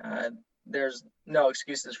there's no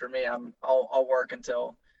excuses for me. I'll work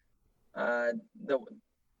until the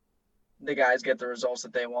guys get the results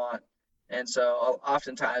that they want. And so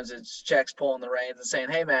oftentimes it's Chex pulling the reins and saying,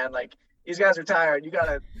 hey man, like, these guys are tired, you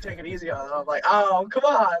gotta take it easy on them. I'm like, oh, come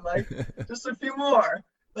on, like, just a few more.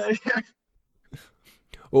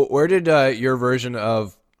 Well, where did your version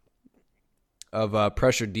of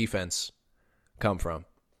pressure defense come from?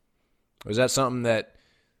 Was that something that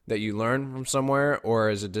you learned from somewhere, or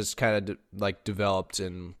is it just kind of like developed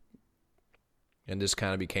and just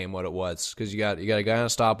kind of became what it was? Because you got a guy on a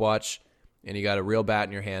stopwatch, and you got a real bat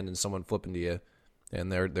in your hand, and someone flipping to you, and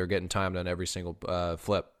they're getting timed on every single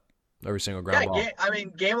flip, every single ground ball.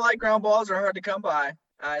 Game-like ground balls are hard to come by,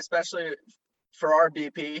 especially for our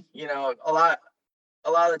BP. A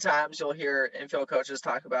lot of the times you'll hear infield coaches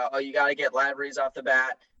talk about, oh, you got to get line reads off the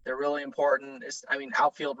bat. They're really important.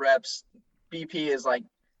 Outfield reps, BP is like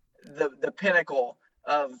the pinnacle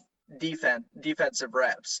of defensive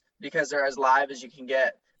reps because they're as live as you can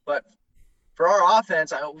get. But for our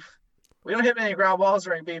offense, we don't hit many ground balls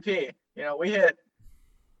during BP. We hit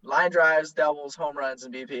line drives, doubles, home runs,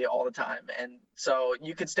 and BP all the time. And so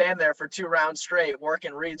you could stand there for 2 rounds straight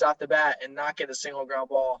working reads off the bat and not get a single ground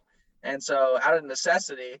ball. And so out of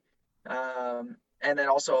necessity, and then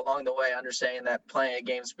also along the way, understanding that playing at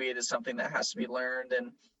game speed is something that has to be learned,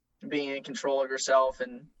 and being in control of yourself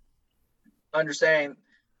and understanding,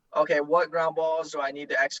 okay, what ground balls do I need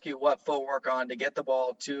to execute what footwork on to get the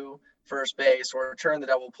ball to first base or turn the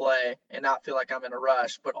double play and not feel like I'm in a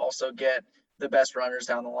rush, but also get the best runners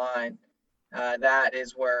down the line. That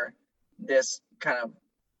is where this kind of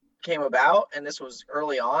came about. And this was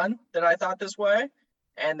early on that I thought this way.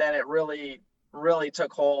 And then it really, really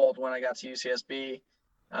took hold when I got to UCSB.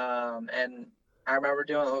 And I remember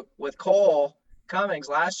doing it with Cole Cummings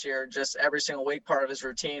last year. Just every single week, part of his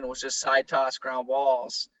routine was just side toss ground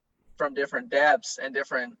balls from different depths and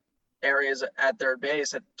different areas at third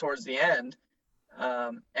base towards the end.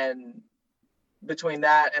 And between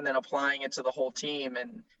that and then applying it to the whole team.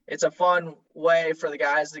 And it's a fun way for the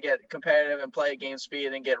guys to get competitive and play at game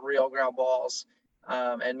speed and get real ground balls,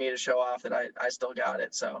 and me to show off that I still got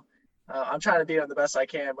it. So I'm trying to beat them the best I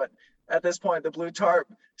can, but at this point, the blue tarp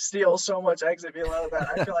steals so much exit below that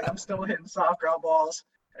I feel like I'm still hitting soft ground balls.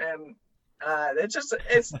 And it's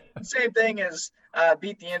the same thing as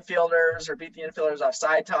beat the infielders off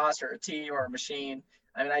side toss or a tee or a machine.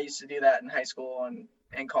 I mean, I used to do that in high school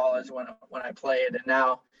and college when I played, and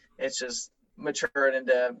now it's just matured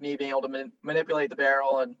into me being able to manipulate the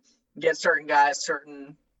barrel and get certain guys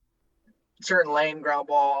certain lane ground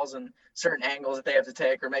balls and certain angles that they have to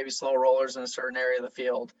take, or maybe slow rollers in a certain area of the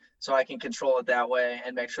field, so I can control it that way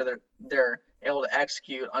and make sure they're able to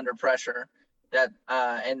execute under pressure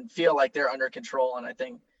and feel like they're under control. And I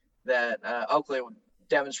think that Oakley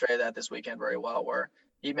demonstrated that this weekend very well, where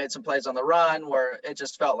he made some plays on the run where it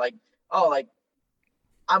just felt like,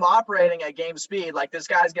 I'm operating at game speed. Like, this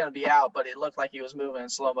guy's going to be out, but it looked like he was moving in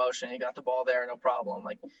slow motion. He got the ball there, no problem.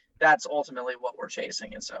 Like, that's ultimately what we're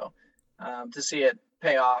chasing. And so to see it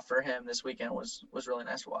pay off for him this weekend was really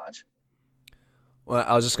nice to watch. Well,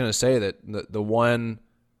 I was just going to say that the one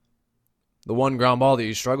ground ball that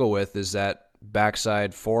you struggle with is that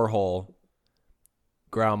backside 4-hole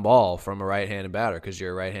ground ball from a right-handed batter, because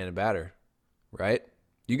you're a right-handed batter, right?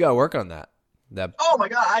 You got to work on that. Oh my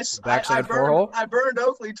God! Backside 4-hole. I burned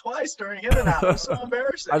Oakley twice during in and out. It was so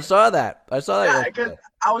embarrassing. I saw that. Yeah,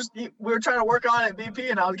 because we were trying to work on it in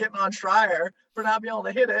BP, and I was getting on Schreier for not being able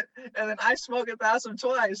to hit it, and then I smoke it past him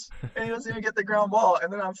twice, and he doesn't even get the ground ball,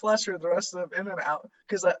 and then I'm flustered the rest of in and out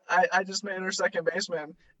because I just made our second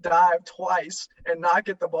baseman dive twice and not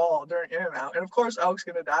get the ball during in and out, and of course Oak's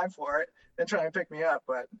gonna dive for it and try and pick me up,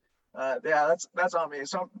 but yeah, that's on me.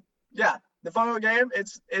 So yeah. The fun of the game,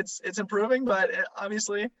 it's improving, but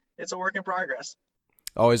obviously it's a work in progress.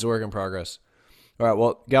 Always a work in progress. All right,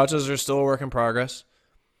 well, Gauchos are still a work in progress.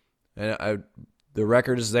 And the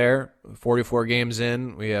record is there, 44 games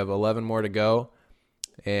in. We have 11 more to go,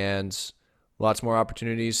 and lots more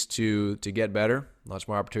opportunities to get better, lots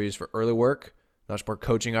more opportunities for early work, lots more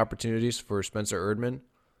coaching opportunities for Spencer Erdman.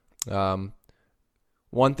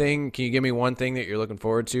 One thing, can you give me one thing that you're looking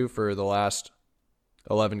forward to for the last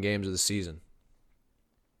 11 games of the season?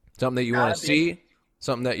 Something that you want to see,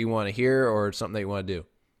 something that you want to hear, or something that you want to do?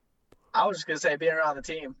 I was just going to say being around the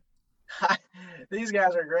team. These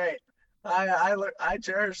guys are great. I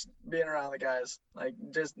cherish being around the guys. Like,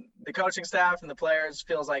 just the coaching staff and the players,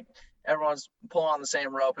 feels like everyone's pulling on the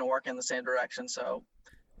same rope and working in the same direction. So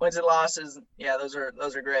wins and losses, yeah, those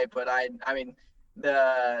are great. But I mean,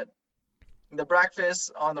 the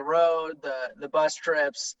breakfast on the road, the bus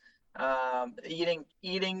trips,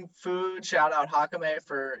 eating food, shout out Hakame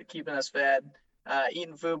for keeping us fed,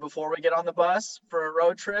 eating food before we get on the bus for a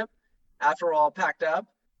road trip after we're all packed up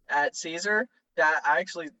at Caesar. That I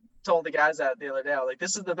actually told the guys that the other day. I was like,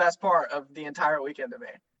 this is the best part of the entire weekend to me.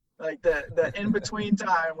 Like the in between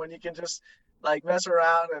time when you can just like mess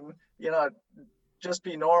around and, just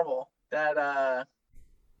be normal. That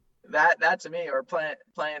to me, or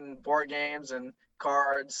playing board games and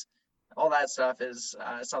cards, all that stuff is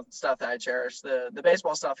some stuff that I cherish. The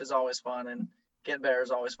baseball stuff is always fun, and getting better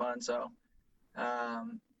is always fun. So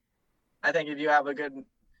I think if you have a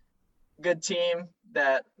good team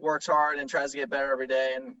that works hard and tries to get better every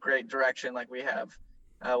day in great direction, like we have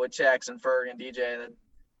with Chex and Ferg and DJ,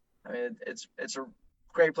 it's a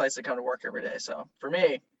great place to come to work every day. So for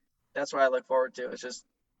me, that's what I look forward to. It's just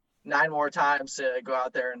 9 more times to go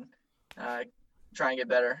out there and try and get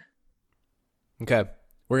better. Okay.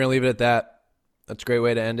 We're going to leave it at that. That's a great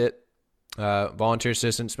way to end it. Volunteer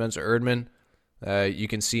assistant Spencer Erdman. You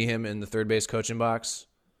can see him in the third base coaching box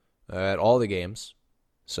at all the games.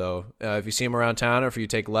 So if you see him around town, or if you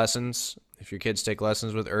take lessons, if your kids take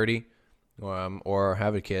lessons with Erdy, or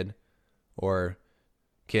have a kid, or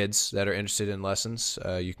kids that are interested in lessons,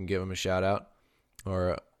 you can give them a shout out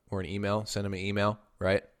or an email. Send them an email,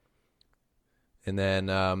 right? And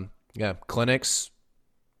then, clinics.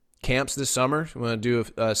 Camps this summer. We want to do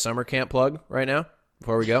a summer camp plug right now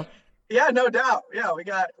before we go? Yeah, no doubt. Yeah, we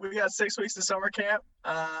got 6 weeks of summer camp,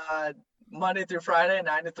 Monday through Friday,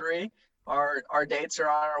 9 to 3. Our dates are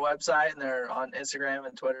on our website, and they're on Instagram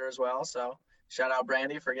and Twitter as well. So shout out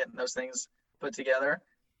Brandy for getting those things put together.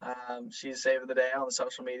 She's saving the day on the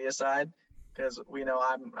social media side, because we know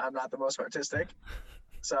I'm not the most artistic.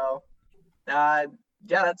 So yeah,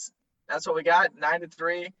 that's what we got. 9 to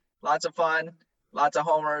 3. Lots of fun. Lots of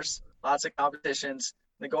homers, lots of competitions.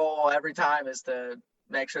 The goal every time is to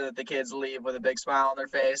make sure that the kids leave with a big smile on their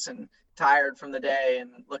face and tired from the day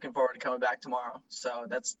and looking forward to coming back tomorrow. So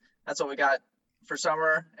that's what we got for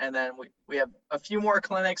summer. And then we have a few more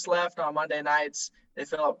clinics left on Monday nights. They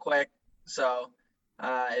fill up quick. So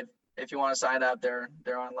if you want to sign up, they're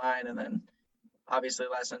online. And then obviously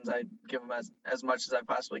lessons, I give them as much as I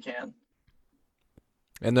possibly can.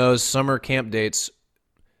 And those summer camp dates,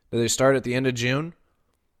 do they start at the end of June?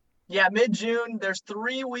 Yeah, mid-June. There's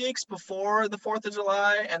 3 weeks before the 4th of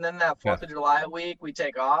July, and then that 4th of July week we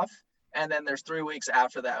take off, and then there's 3 weeks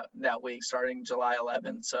after that week, starting July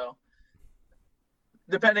 11th. So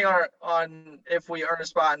depending on if we earn a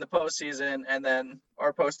spot in the postseason and then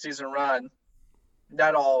our postseason run,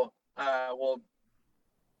 that all will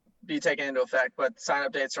be taken into effect. But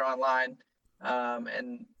sign-up dates are online,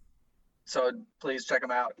 and so please check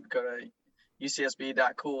them out. Go to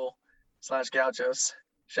ucsb.cool/Gauchos.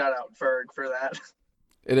 Shout out Ferg for that.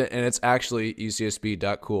 And it's actually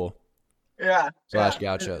ucsb.cool. Yeah.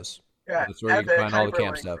 /Gauchos. Yeah. That's where you can find all the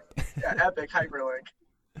camp stuff. Yeah, epic hyperlink.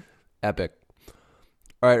 Epic.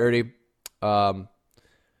 All right, Erdy.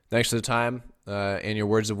 Thanks for the time and your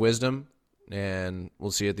words of wisdom, and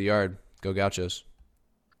we'll see you at the yard. Go Gauchos.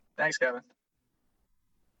 Thanks, Kevin.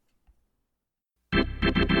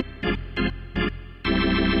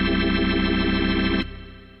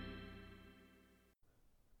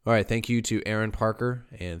 All right, thank you to Aaron Parker,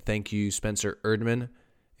 and thank you, Spencer Erdman,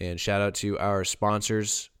 and shout out to our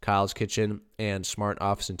sponsors, Kyle's Kitchen and Smart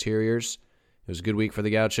Office Interiors. It was a good week for the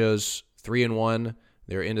Gauchos, 3-1.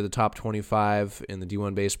 They're into the top 25 in the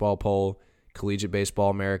D1 baseball poll, Collegiate Baseball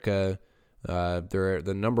America. They're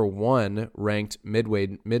the number 1 ranked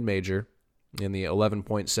mid-major in the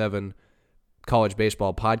 11.7 college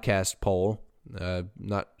baseball podcast poll.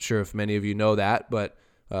 Not sure if many of you know that, but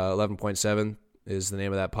 11.7 is the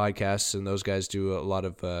name of that podcast, and those guys do a lot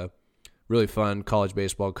of really fun college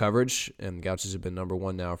baseball coverage, and the Gauchos have been number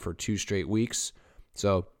 1 now for 2 straight weeks.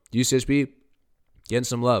 So UCSB getting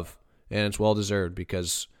some love, and it's well-deserved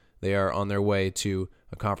because they are on their way to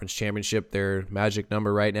a conference championship. Their magic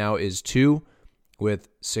number right now is 2 with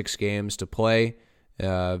 6 games to play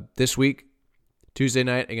this week, Tuesday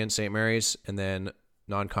night against St. Mary's, and then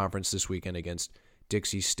non-conference this weekend against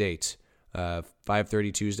Dixie State.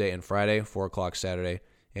 5:30 Tuesday and Friday, 4 o'clock Saturday,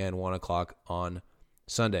 and 1 o'clock on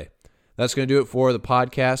Sunday. That's going to do it for the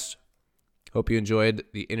podcast. Hope you enjoyed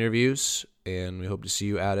the interviews, and we hope to see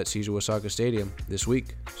you out at Caesar Wasaka Stadium this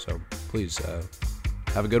week. So please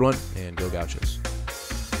have a good one, and go Gauchos.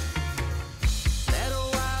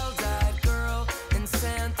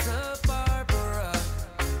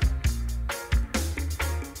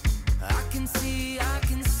 See